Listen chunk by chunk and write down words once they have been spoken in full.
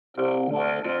The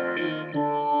weather in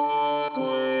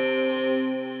Brooklyn.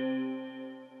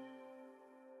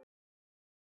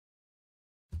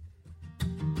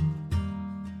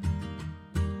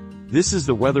 This is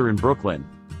the weather in Brooklyn.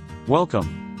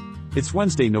 Welcome. It's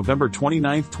Wednesday, November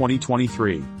 29,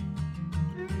 2023.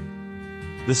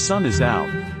 The sun is out.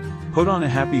 Put on a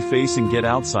happy face and get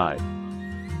outside.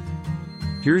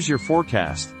 Here's your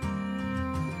forecast.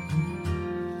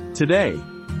 Today,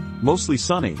 mostly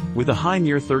sunny, with a high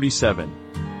near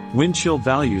 37. Wind chill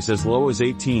values as low as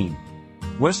 18.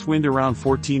 West wind around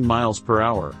 14 miles per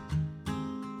hour.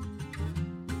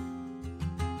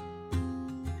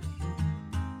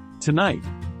 Tonight,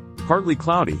 partly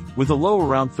cloudy, with a low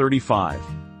around 35.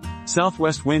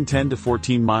 Southwest wind 10 to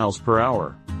 14 miles per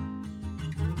hour.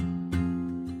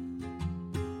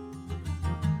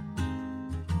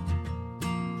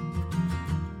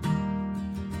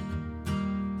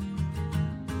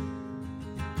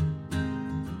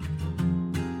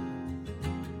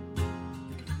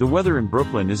 The Weather in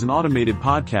Brooklyn is an automated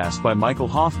podcast by Michael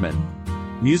Hoffman.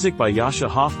 Music by Yasha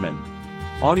Hoffman.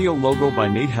 Audio logo by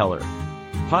Nate Heller.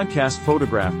 Podcast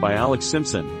photograph by Alex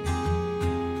Simpson.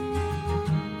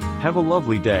 Have a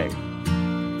lovely day.